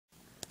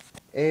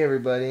Hey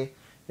everybody,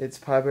 it's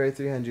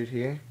Pieberry300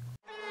 here.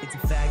 It's a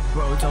fact,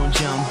 bro, don't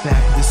jump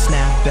back, the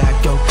snap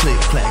back, go click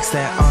clacks,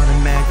 that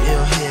automatic,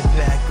 it'll hit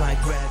back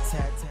like rat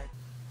tat tat.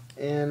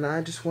 And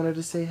I just wanted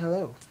to say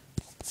hello.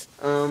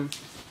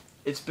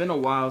 It's been a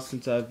while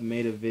since I've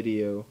made a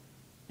video,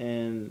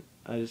 and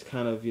I just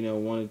kind of,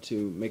 wanted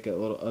to make a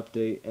little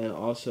update, and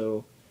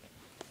also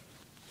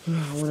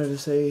I wanted to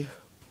say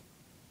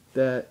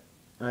that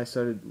I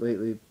started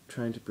lately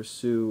trying to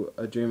pursue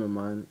a dream of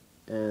mine,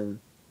 and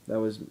that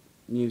was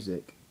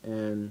music.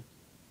 And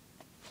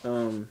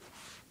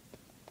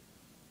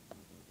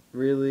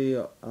really,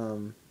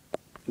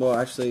 well,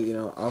 actually,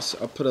 I'll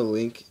put a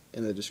link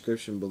in the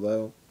description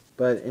below.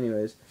 But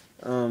anyways,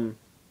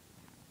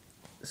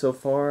 so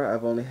far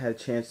I've only had a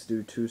chance to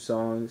do 2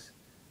 songs,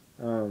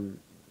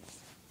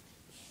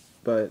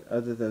 but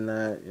other than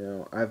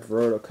that, I've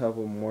wrote a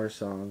couple more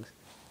songs,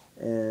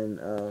 and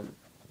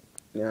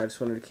I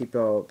just wanted to keep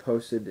y'all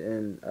posted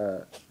and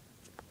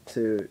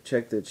to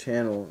check the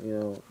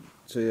channel,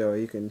 so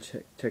you can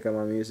check out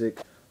my music.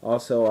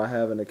 Also, I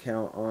have an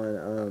account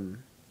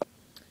on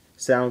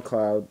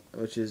SoundCloud,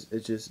 which is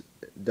just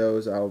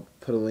Doze. I'll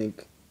put a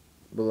link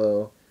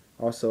below.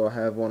 Also, I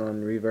have one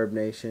on Reverb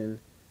Nation,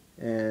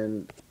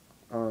 and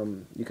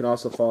you can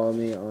also follow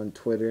me on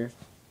Twitter,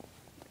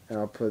 and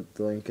I'll put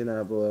the link in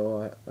that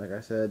below. Like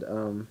I said,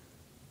 and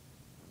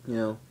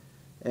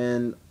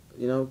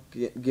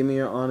give me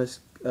your honest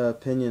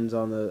opinions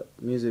on the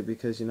music,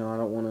 because I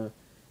don't want to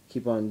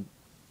keep on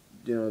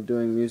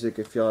doing music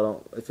if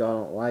y'all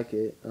don't like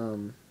it.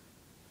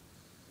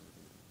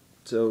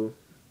 So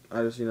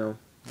I just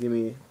give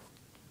me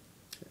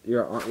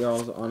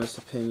y'all's honest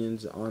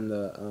opinions on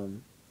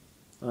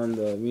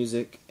the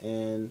music,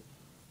 and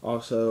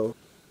also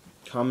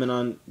comment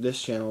on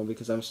this channel,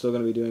 because I'm still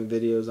going to be doing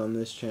videos on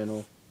this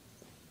channel.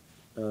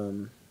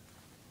 The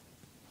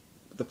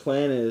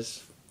plan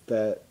is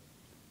that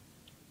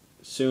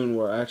soon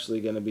we're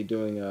actually going to be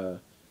doing a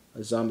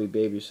Zombie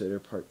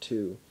Babysitter Part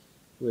 2,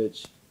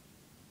 which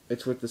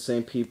it's with the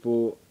same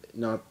people,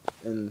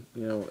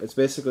 it's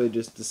basically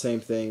just the same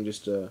thing,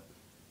 just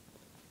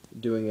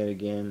doing it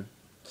again,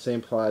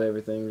 same plot,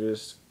 everything,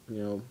 just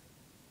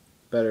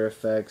better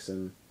effects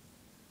and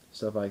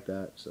stuff like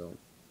that. So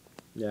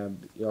yeah,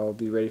 y'all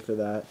be ready for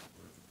that.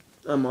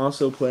 I'm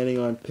also planning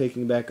on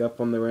picking back up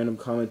on the random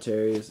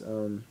commentaries,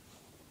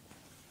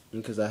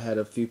 because I had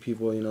a few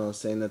people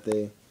saying that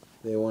they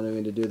wanted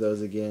me to do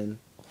those again.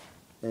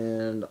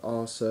 And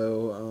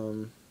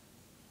also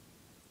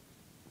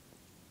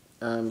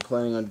I'm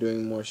planning on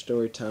doing more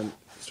story time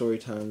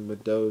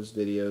with Doze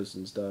videos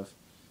and stuff.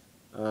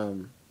 I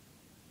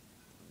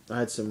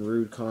had some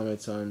rude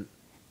comments on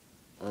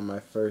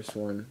my first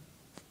one,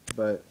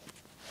 but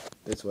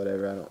it's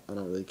whatever. I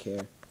don't really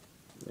care.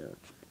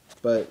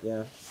 But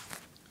yeah.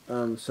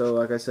 So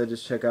like I said,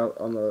 just check out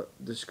on the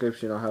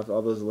description. I'll have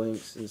all those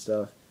links and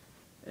stuff.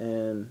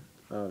 And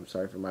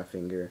sorry for my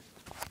finger.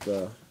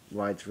 The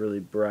light's really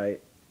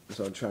bright,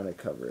 so I'm trying to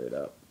cover it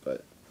up,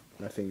 but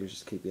my fingers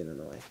just keep getting in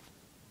the way.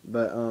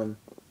 But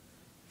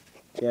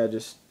yeah,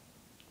 just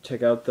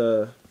check out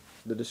the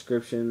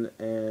description,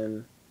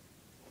 and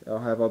I'll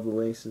have all the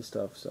links and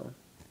stuff. So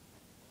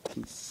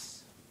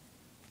peace.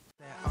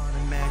 That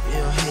automatic,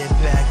 it'll hit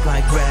back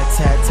like rat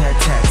tat tat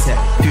tat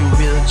tat. If you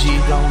real G,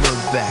 don't look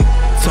back.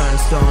 Turn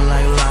stone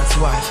like Lot's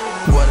wife.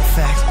 What a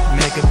fact,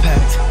 make a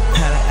pact.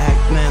 How to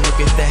act, man,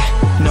 look at that.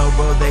 No,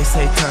 bro, they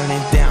say turn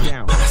it down.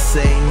 I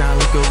say, now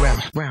look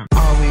around.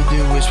 All we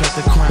do is wrap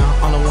the crown.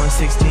 On the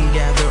 116,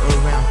 gather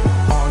around.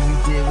 All you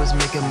did was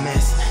make a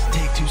mess.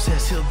 Take 2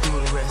 sets, he'll do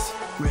the rest.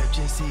 Rep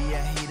JC,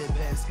 yeah, he the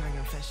best. Got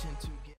confession to get.